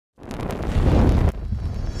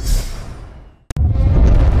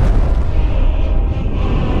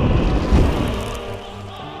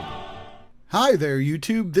Hi there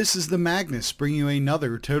YouTube, this is the Magnus bringing you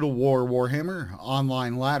another Total War Warhammer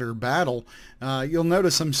online ladder battle. You'll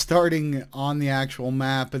notice I'm starting on the actual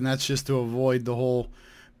map, and that's just to avoid the whole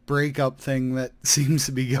breakup thing that seems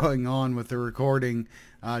to be going on with the recording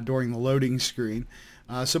during the loading screen.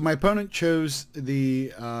 So my opponent chose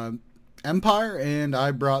the Empire, and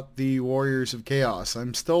I brought the Warriors of Chaos.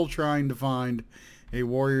 I'm still trying to find a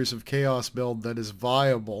Warriors of Chaos build that is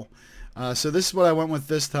viable. So this is what I went with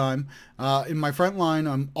this time. In my front line,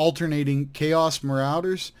 I'm alternating Chaos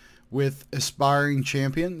Marauders with Aspiring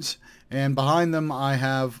Champions, and behind them I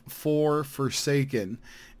have 4 Forsaken.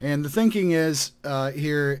 And the thinking is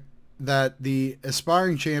here that the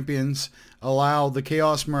Aspiring Champions allow the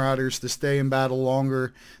Chaos Marauders to stay in battle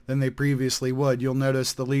longer than they previously would. You'll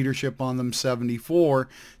notice the leadership on them 74,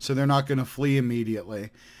 so they're not going to flee immediately.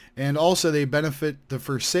 And also they benefit the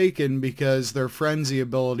Forsaken because their Frenzy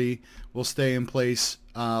ability will stay in place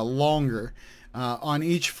longer. On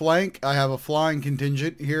each flank I have a flying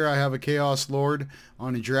contingent. Here I have a Chaos Lord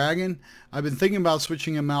on a dragon. I've been thinking about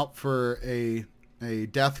switching him out for a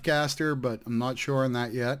Deathcaster, but I'm not sure on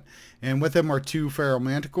that yet. And with him are 2 Feral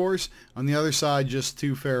Manticores. On the other side, just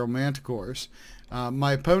 2 Feral Manticores.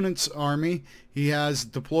 My opponent's army, he has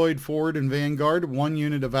deployed forward in Vanguard 1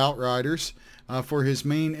 unit of Outriders. For his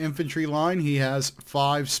main infantry line, he has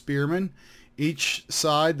 5 Spearmen. Each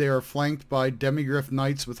side, they are flanked by Demigryph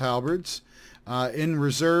Knights with halberds. In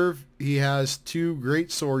reserve, he has 2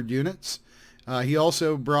 Greatsword units. He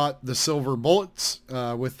also brought the Silver Bullets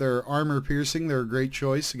with their armor piercing. They're a great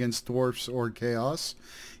choice against dwarfs or chaos.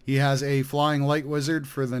 He has a Flying Light Wizard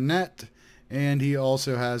for the net, and he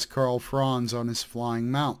also has Karl Franz on his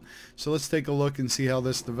flying mount. So let's take a look and see how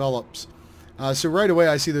this develops. So right away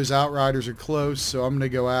I see those Outriders are close, so I'm going to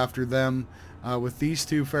go after them with these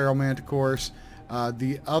 2 Feral Manticores.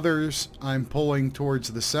 The others I'm pulling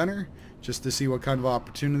towards the center just to see what kind of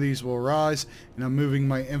opportunities will arise, and I'm moving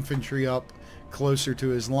my infantry up closer to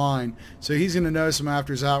his line. So he's going to notice him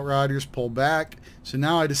after his Outriders pull back. So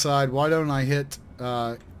now I decide, why don't I hit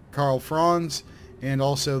Karl Franz and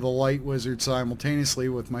also the Light Wizard simultaneously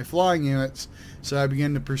with my flying units. So I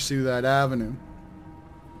begin to pursue that avenue.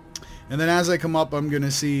 And then as I come up, I'm going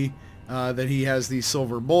to see that he has these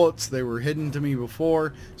Silver Bullets. They were hidden to me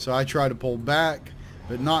before, so I try to pull back,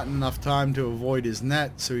 but not enough time to avoid his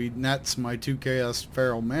net. So he nets my 2 Chaos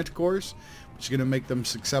Feral Manticores, which is going to make them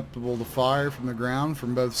susceptible to fire from the ground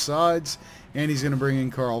from both sides, and he's going to bring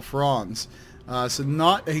in Karl Franz. So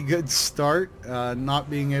not a good start, not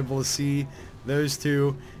being able to see those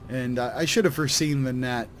 2, and I should have foreseen the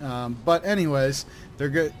net. But anyways, they're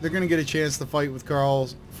going to get a chance to fight with Karl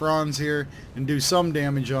Franz here and do some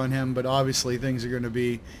damage on him, but obviously things are going to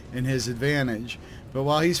be in his advantage. But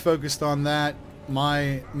while he's focused on that,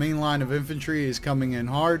 my main line of infantry is coming in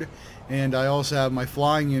hard, and I also have my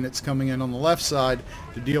flying units coming in on the left side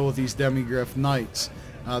to deal with these Demigryph Knights.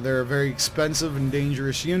 They're a very expensive and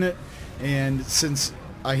dangerous unit, and since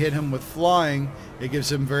I hit him with flying, it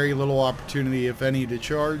gives him very little opportunity, if any, to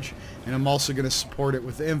charge. And I'm also going to support it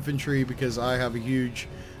with infantry because I have a huge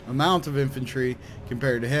amount of infantry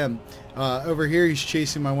compared to him. Over here he's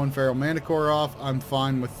chasing my 1 Feral Manticore off. I'm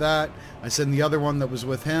fine with that. I send the other one that was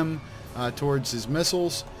with him towards his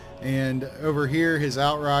missiles. And over here his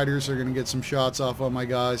Outriders are going to get some shots off on my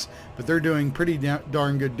guys, but they're doing pretty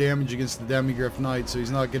darn good damage against the Demigryph Knights, so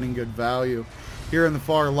he's not getting good value. Here on the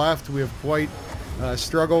far left we have quite a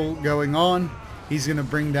struggle going on. He's going to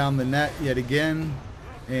bring down the net yet again,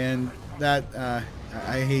 and that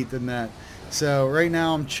I hate the net. So right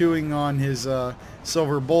now I'm chewing on his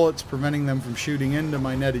Silver Bullets, preventing them from shooting into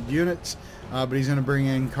my netted units, but he's going to bring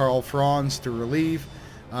in Karl Franz to relieve.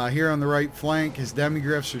 Here on the right flank, his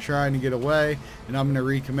Demigryphs are trying to get away, and I'm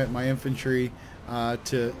going to recommit my infantry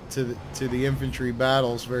to the infantry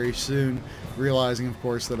battles very soon, realizing of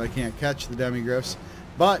course that I can't catch the Demigryphs.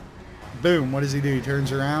 But boom, what does he do? He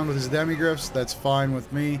turns around with his Demigryphs. That's fine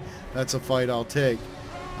with me. That's a fight I'll take.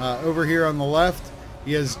 Over here on the left,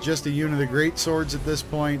 he has just a unit of Greatswords at this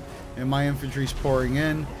point, and my infantry's pouring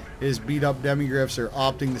in. His beat up Demigryphs are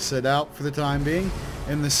opting to sit out for the time being.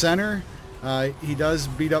 In the center, he does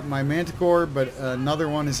beat up my Manticore, but another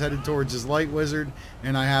one is headed towards his Light Wizard,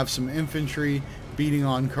 and I have some infantry beating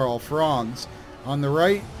on Karl Franz. On the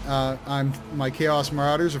right, my Chaos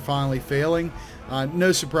Marauders are finally failing.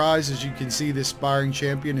 No surprise, as you can see, this Aspiring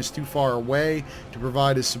Champion is too far away to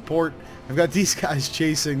provide his support. I've got these guys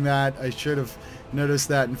chasing that. I should have noticed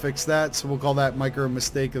that and fixed that, so we'll call that micro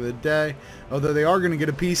mistake of the day. Although they are going to get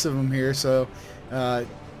a piece of them here, so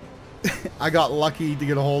I got lucky to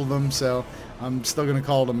get a hold of them, so I'm still going to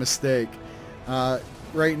call it a mistake.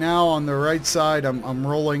 right now on the right side, I'm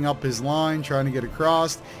rolling up his line, trying to get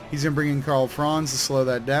across. He's going to bring in Karl Franz to slow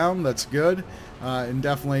that down. That's good. And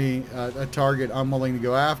definitely a target I'm willing to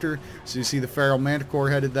go after. So you see the Feral Manticore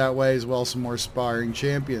headed that way, as well as some more aspiring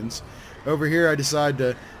champions. Over here, I decide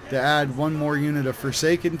to add one more unit of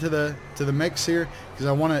Forsaken to the mix here, because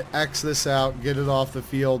I want to X this out, get it off the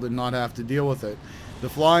field, and not have to deal with it. The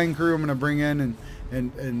flying crew I'm going to bring in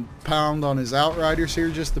and pound on his Outriders here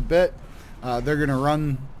just a bit. They're going to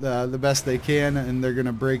run the best they can, and they're going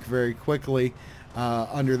to break very quickly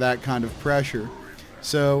under that kind of pressure.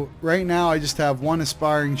 So right now I just have one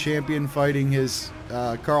aspiring champion fighting his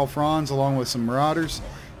Karl Franz along with some Marauders.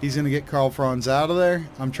 He's going to get Karl Franz out of there.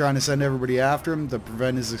 I'm trying to send everybody after him to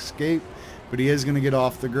prevent his escape, but he is going to get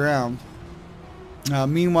off the ground.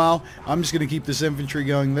 Meanwhile, I'm just going to keep this infantry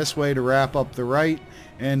going this way to wrap up the right,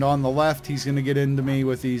 and on the left he's going to get into me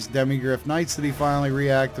with these Demigryph Knights that he finally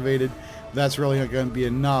reactivated. That's really not going to be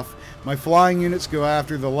enough. My flying units go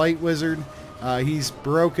after the Light Wizard. He's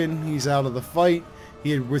broken. He's out of the fight. He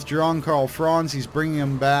had withdrawn Karl Franz. He's bringing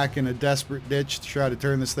him back in a desperate ditch to try to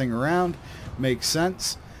turn this thing around. Makes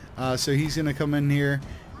sense. So he's going to come in here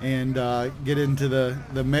and get into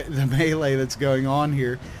the melee that's going on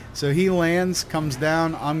here. So he lands, comes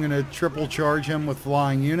down. I'm going to triple charge him with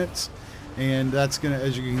flying units, and that's going to,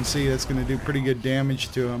 as you can see, that's going to do pretty good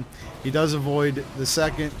damage to him. He does avoid the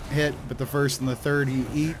second hit, but the first and the third he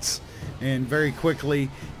eats, and very quickly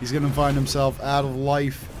he's going to find himself out of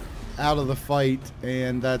life, out of the fight,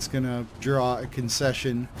 and that's going to draw a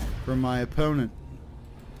concession from my opponent.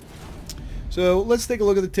 So let's take a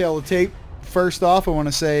look at the tail of the tape. First off, I want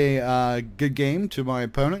to say good game to my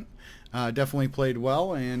opponent. Definitely played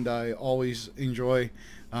well, and I always enjoy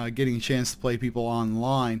getting a chance to play people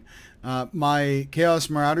online. My Chaos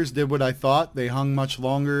Marauders did what I thought. They hung much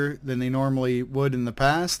longer than they normally would in the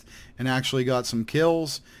past and actually got some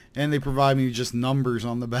kills, and they provide me just numbers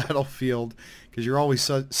on the battlefield, because you're always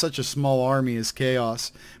such a small army as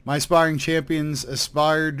Chaos. My aspiring champions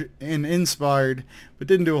aspired and inspired, but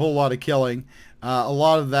didn't do a whole lot of killing. A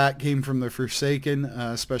lot of that came from the Forsaken,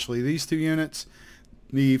 especially these two units.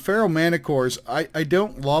 The Feral Manticores, I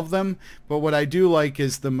don't love them, but what I do like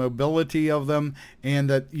is the mobility of them, and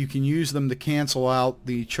that you can use them to cancel out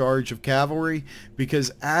the charge of cavalry,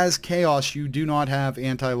 because as Chaos you do not have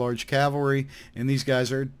anti-large cavalry, and these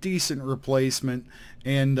guys are a decent replacement,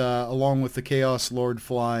 and along with the Chaos Lord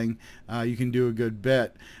flying, you can do a good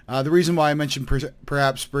bit. The reason why I mentioned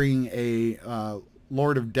perhaps bringing a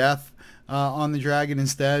Lord of Death on the dragon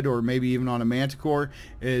instead, or maybe even on a Manticore,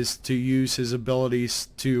 is to use his abilities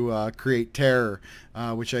to create terror,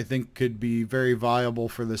 which I think could be very viable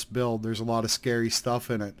for this build. There's a lot of scary stuff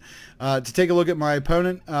in it. To take a look at my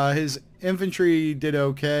opponent, his infantry did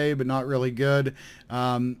okay, but not really good.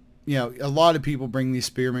 You know, a lot of people bring these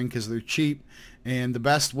spearmen because they're cheap, and the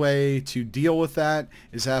best way to deal with that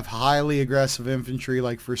is have highly aggressive infantry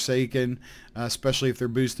like Forsaken, especially if they're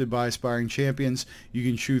boosted by aspiring champions. You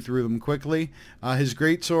can chew through them quickly. His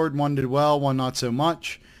greatsword, one did well, one not so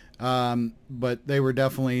much, but they were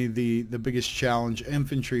definitely the biggest challenge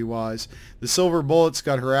infantry-wise. The Silver Bullets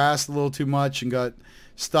got harassed a little too much and got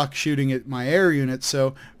stuck shooting at my air units,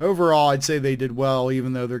 so overall I'd say they did well,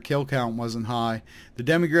 even though their kill count wasn't high. The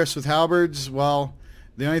Demigryphs with halberds, well,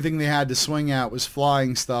 the only thing they had to swing at was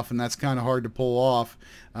flying stuff, and that's kind of hard to pull off,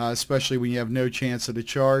 especially when you have no chance at a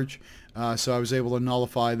charge, so I was able to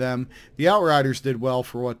nullify them. The Outriders did well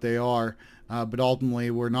for what they are, but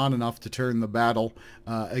ultimately were not enough to turn the battle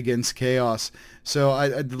against Chaos. So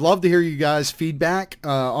I'd love to hear you guys' feedback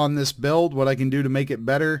on this build, what I can do to make it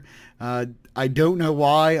better. I don't know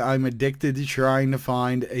why I'm addicted to trying to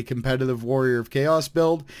find a competitive Warrior of Chaos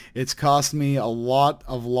build. It's cost me a lot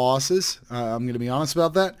of losses. I'm going to be honest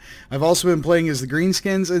about that. I've also been playing as the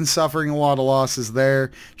Greenskins and suffering a lot of losses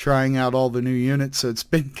there, trying out all the new units, so it's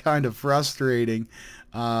been kind of frustrating.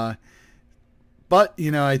 But,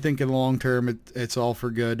 you know, I think in the long term, it's all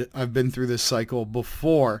for good. I've been through this cycle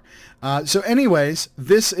before. So anyways,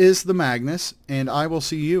 this is the Magnus, and I will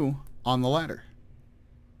see you on the ladder.